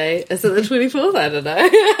birthday. Is it the 24th? I don't know.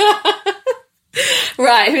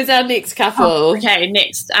 Right, who's our next couple? Okay,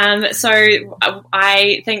 next. So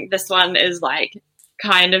I think this one is like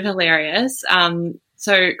kind of hilarious.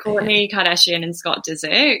 So Kourtney Kardashian and Scott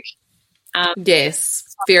Disick.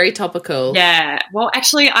 Yes, very topical. Yeah. Well,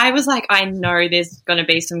 actually, I was like, I know there's going to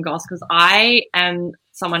be some goss because I am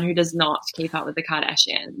someone who does not keep up with the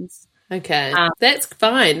Kardashians. Okay, that's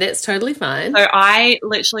fine. That's totally fine. So I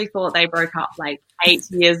literally thought they broke up like 8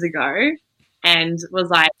 years ago and was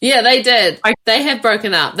like, Yeah, they did. They have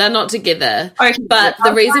broken up. They're not together. okay. But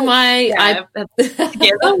the reason why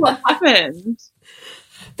together, what happened?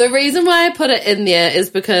 The reason why I put it in there is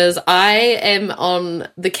because I am on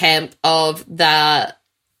the camp of the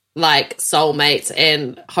like soulmates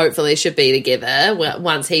and hopefully should be together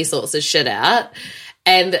once he sorts his shit out.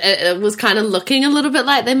 And it was kind of looking a little bit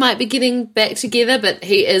like they might be getting back together, but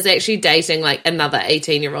he is actually dating like another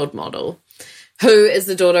 18-year-old model who is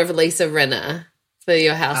the daughter of Lisa Rinna for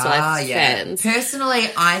your Housewives fans. Personally,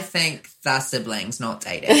 I think they're siblings, not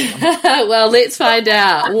dating. Well, let's find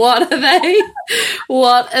out. What are they?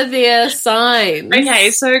 What are their signs? Okay,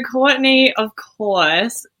 so Kourtney, of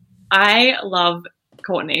course, I love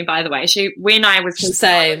Kourtney, by the way. When I was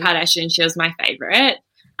Same. Kardashian, she was my favorite.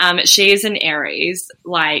 She is an Aries,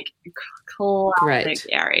 like classic Great.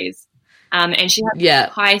 Aries. And she has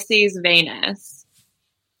Pisces Venus.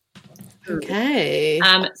 Okay.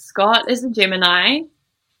 Scott is a Gemini.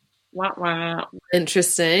 Wah, wah.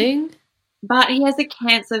 Interesting. But he has a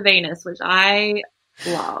Cancer Venus, which I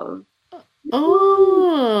love.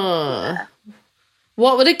 Oh.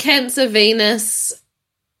 What would a Cancer Venus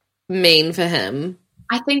mean for him?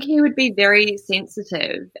 I think he would be very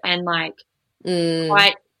sensitive and like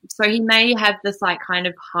quite, so he may have this like kind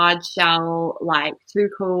of hard shell, like too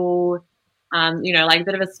cool, like a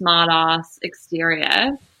bit of a smart ass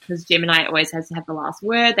exterior. because Gemini always has to have the last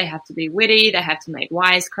word. They have to be witty. They have to make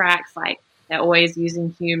wisecracks. Like, they're always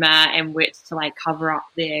using humor and wit to, like, cover up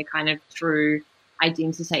their kind of true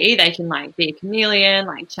identity. They can, like, be a chameleon,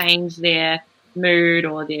 like, change their mood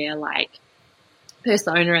or their, like,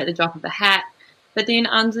 persona at the drop of a hat. But then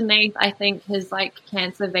underneath, I think his, like,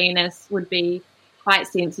 Cancer Venus would be quite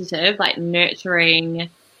sensitive, like nurturing,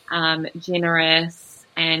 generous,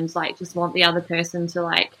 and, like, just want the other person to,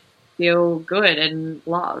 like, feel good and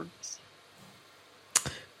loved.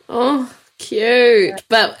 Oh, cute.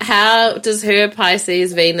 But how does her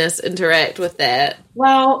Pisces Venus interact with that?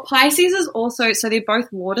 Well, Pisces is also, so they're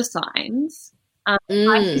both water signs.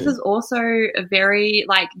 Pisces is also a very,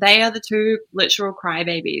 like, they are the two literal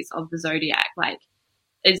crybabies of the zodiac. Like,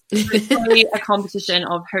 it's literally a competition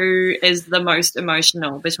of who is the most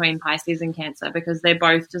emotional between Pisces and Cancer, because they're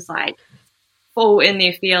both just, like, full in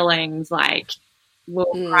their feelings, like,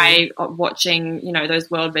 will cry watching, you know, those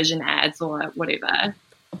World Vision ads or whatever.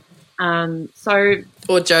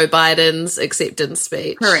 Or Joe Biden's acceptance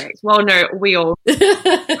speech. Correct. Well, no, we all. So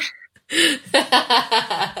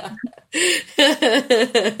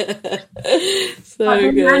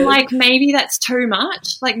good. And, like, maybe that's too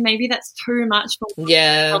much. Like, maybe that's too much for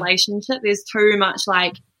a relationship. There's too much,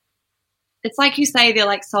 like, it's like you say they're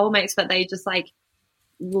like soulmates, but they just, like,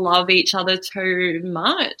 love each other too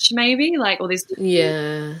much, maybe. Like, or there's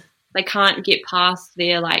they can't get past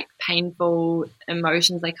their, like, painful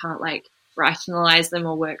emotions. They can't, like, rationalize them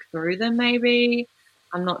or work through them, maybe.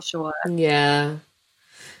 I'm not sure. Yeah.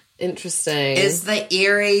 Interesting. Is the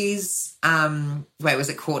Aries, was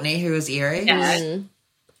it Courtney who was Aries? Yeah.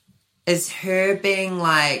 Is her being,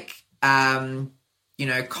 like, you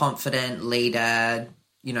know, confident leader,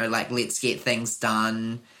 you know, like, let's get things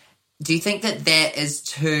done, do you think that that is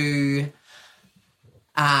too,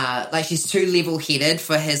 like, she's too level-headed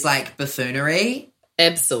for his, like, buffoonery?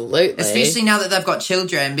 Absolutely. Especially now that they've got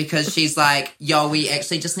children, because she's like, yo, we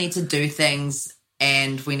actually just need to do things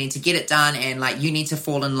and we need to get it done, and, like, you need to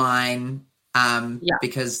fall in line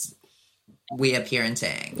because we are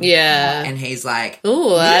parenting. Yeah. And he's like,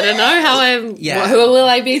 oh, I don't know how who will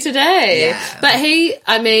I be today? Yeah. But he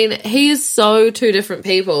is so two different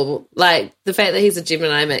people. Like, the fact that he's a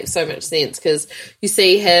Gemini makes so much sense, because you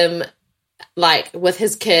see him, like, with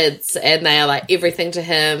his kids, and they are, like, everything to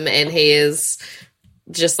him, and he is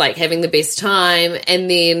just, like, having the best time, and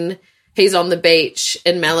then he's on the beach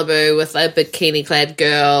in Malibu with a bikini-clad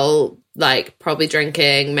girl, like, probably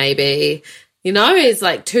drinking, maybe. You know, he's,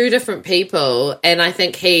 like, two different people, and I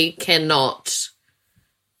think he cannot,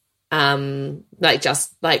 like,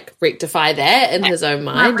 just, like, rectify that in his own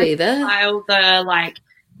mind either. The, like,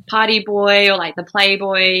 party boy or, like, the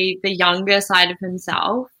playboy, the younger side of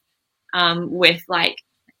himself, with, like,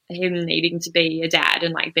 him needing to be a dad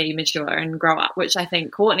and, like, be mature and grow up, which I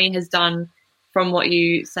think Courtney has done. From what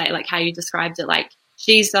you say, like, how you described it, like,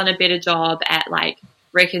 she's done a better job at, like,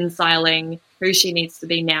 reconciling who she needs to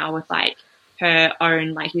be now with, like, her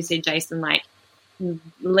own, like you said, Jason, like,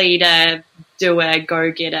 leader, doer,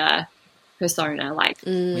 go-getter persona, like,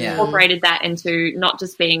 incorporated that into not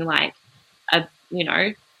just being, like, a, you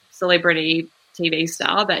know, celebrity TV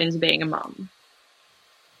star, but into being a mum.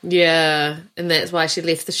 Yeah, and that's why she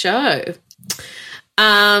left the show.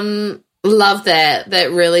 Love that.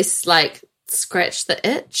 That really, like, scratched the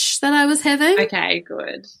itch that I was having. Okay,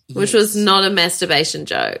 good. Which was not a masturbation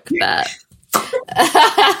joke, but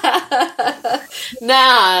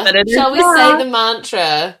now, shall we say the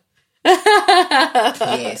mantra?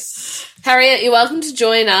 yes. Harriet, you're welcome to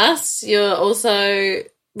join us. You're also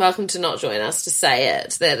welcome to not join us to say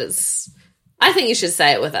it. That is, I think you should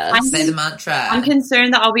say it with us. Say the mantra. I'm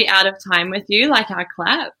concerned that I'll be out of time with you, like our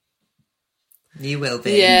clap. You will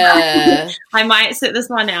be. Yeah. I might sit this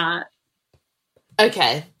one out.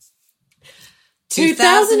 Okay.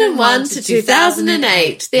 2001 to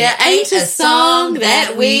 2008, there ain't a song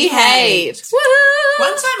that we hate. Woohoo!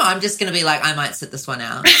 One time I'm just going to be like, I might sit this one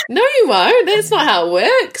out. No, you won't. That's not how it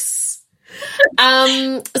works.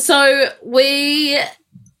 So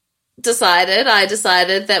I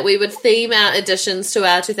decided that we would theme our additions to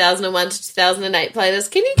our 2001 to 2008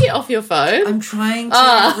 playlist. Can you get off your phone? I'm trying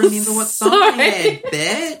to remember what song I had,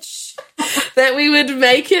 bitch. That we would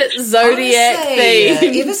make it Zodiac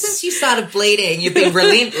themed. Ever since you started bleeding, you've been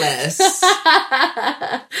relentless.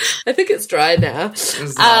 I think it's dry now.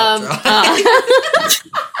 It's not dry.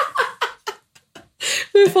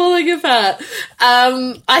 We're falling apart.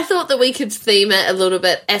 I thought that we could theme it a little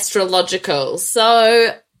bit astrological.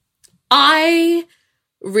 So I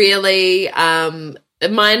really,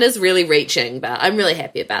 mine is really reaching, but I'm really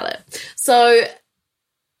happy about it. So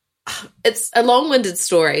it's a long-winded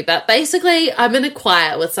story, but basically I'm in a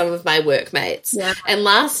choir with some of my workmates. Yeah. And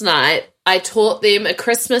last night I taught them a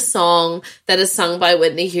Christmas song that is sung by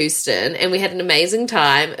Whitney Houston, and we had an amazing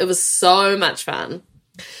time. It was so much fun.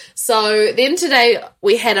 So then today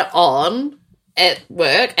we had it on at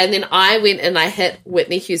work, and then I went and I hit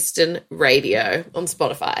Whitney Houston radio on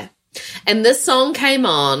Spotify. And this song came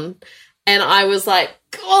on, and I was like,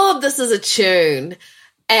 God, this is a tune.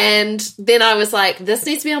 And then I was like, this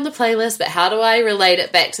needs to be on the playlist, but how do I relate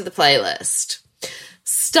it back to the playlist?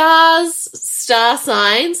 Star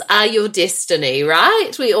signs are your destiny,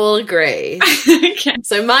 right? We all agree. Okay.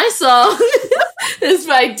 So my song is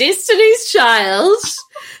by Destiny's Child,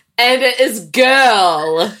 and it is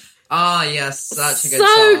Girl. Oh, yes, such a good So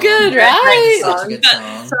song. good, right? Such a good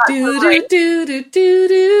song. Do, do, do, do, do,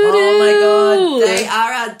 do, Oh my God, they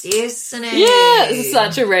are our destiny. Yeah, it's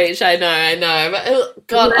such a reach. I know. But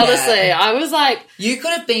God, Yeah. honestly, I was like, You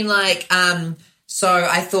could have been like, so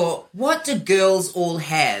I thought, what do girls all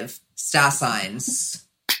have? Star signs.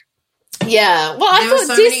 yeah. Well, I There were thought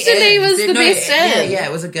so many Destiny ins. was the best in. Yeah,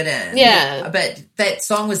 it was a good in. Yeah. But that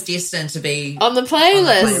song was destined to be On the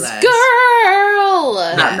playlist. playlist. Girl.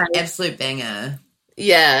 yeah, absolute banger.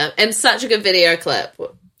 Yeah, and such a good video clip.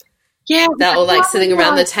 Yeah. They're all like sitting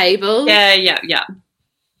around the table, Yeah.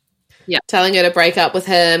 telling her to break up with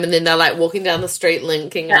him, and then they're like walking down the street,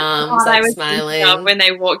 linking arms, I like was smiling. thinking of when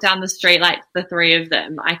they walk down the street, like the three of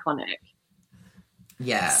them, iconic.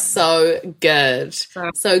 Yeah. So good.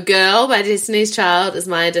 So Girl by Destiny's Child is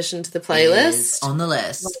my addition to the Is playlist. on the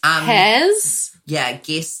list. Has Yeah,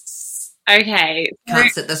 guests Okay, so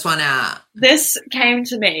can't sit this one out. this came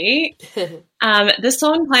to me. This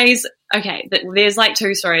song plays. Okay, there's like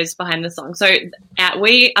two stories behind the song. So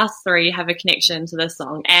us three have a connection to this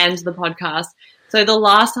song and the podcast. So the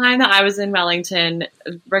last time that I was in Wellington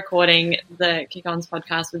recording the Kick On's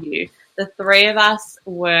podcast with you, the three of us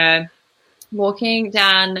were walking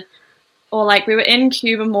down, or like we were in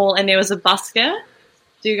Cuba Mall, and there was a busker.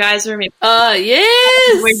 Do you guys remember? oh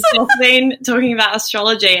yes, We've just been talking about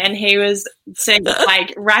astrology, and he was saying,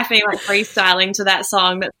 like rapping, like freestyling to that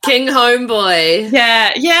song. That King Homeboy.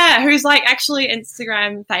 yeah, who's like actually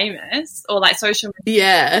Instagram famous or like social media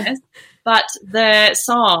Yeah, famous. But the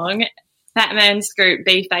song Fat Man Scoop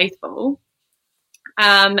Be Faithful,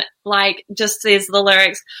 like just says the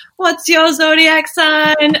lyrics, "What's your zodiac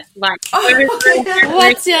sign?" Like,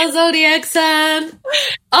 what's your zodiac sign?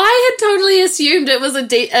 I had totally assumed it was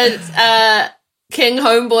a King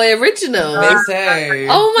Homeboy original. Me too.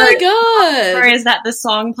 Oh my god! story is that the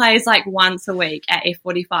song plays like once a week at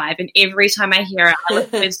F45, and every time I hear it, I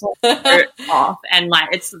listen to it off, and like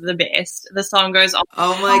it's the best. The song goes on.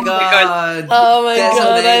 Oh my god. Oh my That's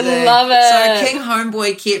god, amazing. I love it. So King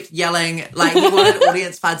Homeboy kept yelling, like he wanted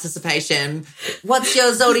audience participation. What's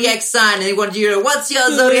your zodiac sign? And he wanted you to, what's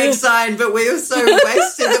your zodiac sign? But we were so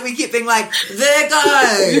wasted that we kept being like, Virgo.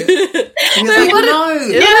 And he was like, what did- no,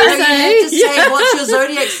 did no, I you say? have to say, what's your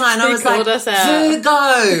zodiac sign? I He was like, called us out.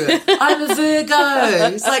 Virgo. I'm a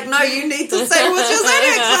Virgo. He's like, no, you need to say, what's your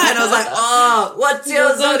zodiac sign? I was like, oh, what's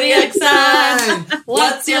your zodiac sign?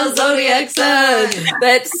 What's your zodiac sign?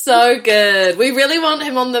 That's so good. We really want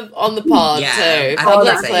him on the pod too. I think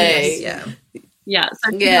Publicly. that's yes, yeah. Yeah,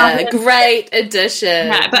 so Yeah, great addition.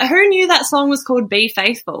 Yeah, but who knew that song was called "Be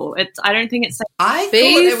Faithful"? I don't think it's. I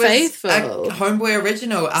Be thought it was faithful. a Homeboy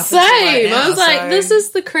original. Up Same. until right now, I was like, so- this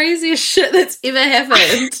is the craziest shit that's ever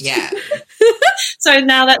happened. Yeah. So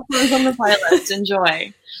now that song's on the playlist.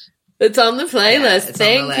 Enjoy. It's on the playlist. Yeah, it's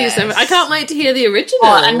on the Thank you so much. list. I can't wait to hear the original.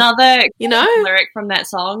 Oh, another You know? lyric from that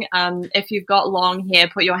song. If you've got long hair,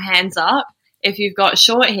 put your hands up. If you've got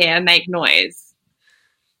short hair, make noise.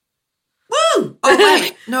 Woo! Oh,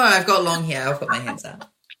 wait. No, I've got long hair. I'll put my hands up.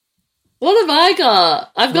 What have I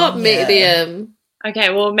got? I've got Long hair. medium.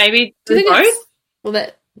 Okay, well maybe Do you do think both. it's- Well,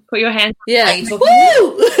 that, Put your hands. yeah. Are you talking-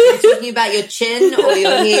 Woo! Are you talking about your chin or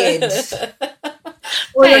your head?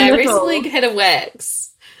 Or Hey, I your nipple. recently had a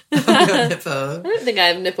wax. Your I nipple. don't think I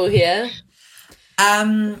have nipple here.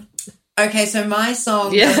 Okay, so my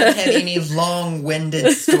song Yeah. doesn't have any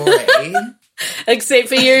long-winded story. Except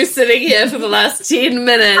for you sitting here for the last 10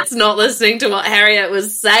 minutes not listening to what Harriet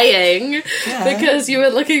was saying Yeah. because you were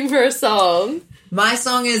looking for a song. My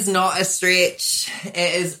song is not a stretch.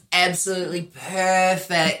 It is absolutely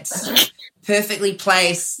perfect. Perfectly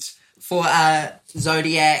placed for a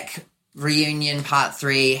Zodiac Reunion Part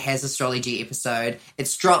 3 has astrology episode.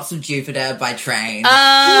 It's Drops of Jupiter by Train.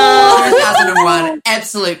 Oh, 2001,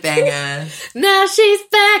 absolute banger. now she's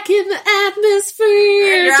back in the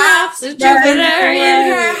atmosphere. Drops of Jupiter in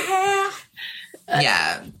her hair.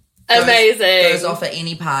 Yeah. Amazing. Goes off at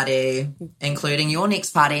any party, including your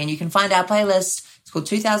next party. And you can find our playlist. It's called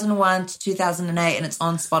 2001 to 2008, and it's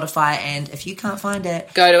on Spotify. And if you can't find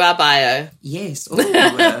it, Go to our bio. yes. Ooh.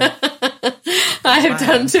 I have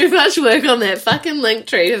done too much work on that fucking link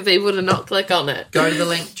tree for people to not click on it. Go to the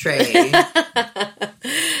link tree.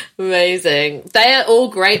 Amazing. They are all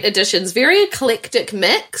great additions. Very eclectic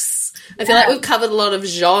mix. I feel like we've covered a lot of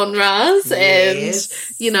genres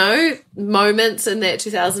Yes. and, moments in that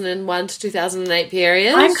 2001 to 2008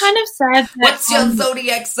 period. I'm kind of sad that What's your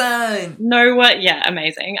zodiac sign?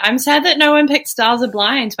 amazing. I'm sad that no one picked Stars Are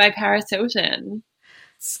Blind by Paris Hilton.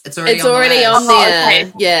 It's already It's on the already list. on there.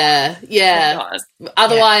 okay. Yeah. Oh, God.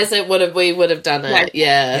 Otherwise, we would have done it.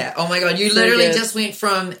 Yeah. Yeah. Oh my god, you So literally good. just went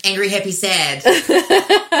from angry, happy, sad.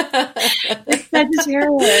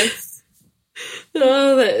 Sagittarius.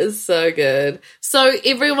 Oh, that is so good. So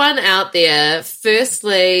everyone out there,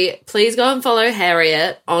 firstly, please go and follow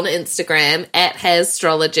Harriet on Instagram at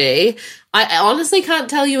 @hasastrology. I honestly can't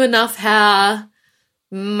tell you enough how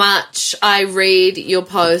much I read your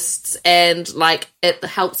posts and it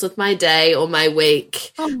helps with my day or my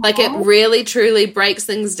week. Aww. It really truly breaks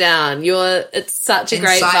things down. It's such a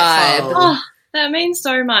great Insightful. vibe. Oh, that means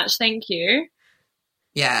so much. Thank you.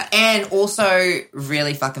 Yeah, and also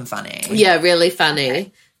really fucking funny. Yeah, really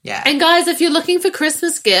funny. Yeah. And guys, if you're looking for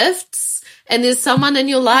Christmas gifts and there's someone in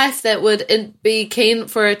your life that would be keen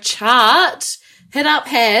for a chart, hit up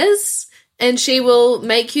Haz and she will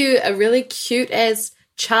make you a really cute as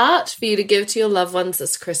chart for you to give to your loved ones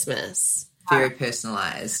this Christmas. Very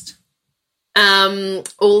personalized.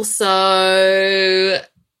 Also,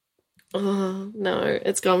 oh no,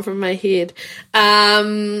 it's gone from my head. I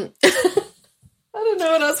don't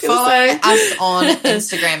know what I was going to Follow say. us on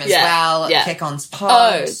Instagram as Yeah, well. yeah. Kick On's Oh,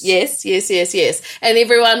 post. yes. And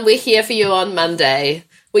everyone, we're here for you on Monday.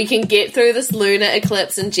 We can get through this lunar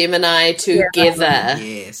eclipse in Gemini together.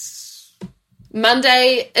 Yes.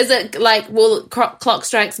 Monday, is it clock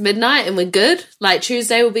strikes midnight and we're good?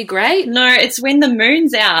 Tuesday will be great? No, it's when the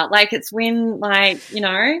moon's out. It's when,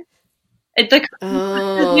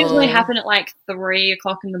 it usually happen at 3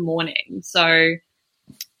 o'clock in the morning. So,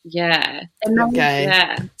 yeah. And then, Okay.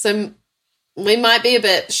 Yeah. So we might be a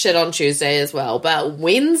bit shit on Tuesday as well, but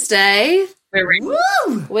Wednesday, We're ready.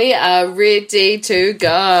 Woo! we are ready to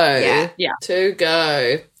go. Yeah. To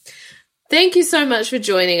go. Thank you so much for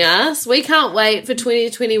joining us. We can't wait for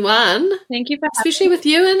 2021, Thank you for especially with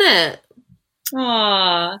you in it.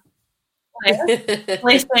 Aw.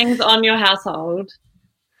 Blessings on your household.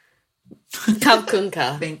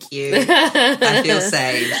 Kavkunka. Thank you. I feel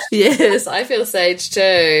sage. Yes, I feel sage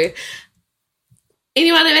too.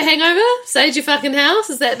 Anyone have a hangover? Sage your fucking house?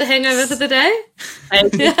 Is that the hangover for the day?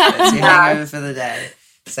 That's your hangover for the day.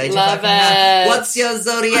 Sage your Love fucking house. it. What's your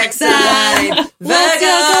zodiac sign? What's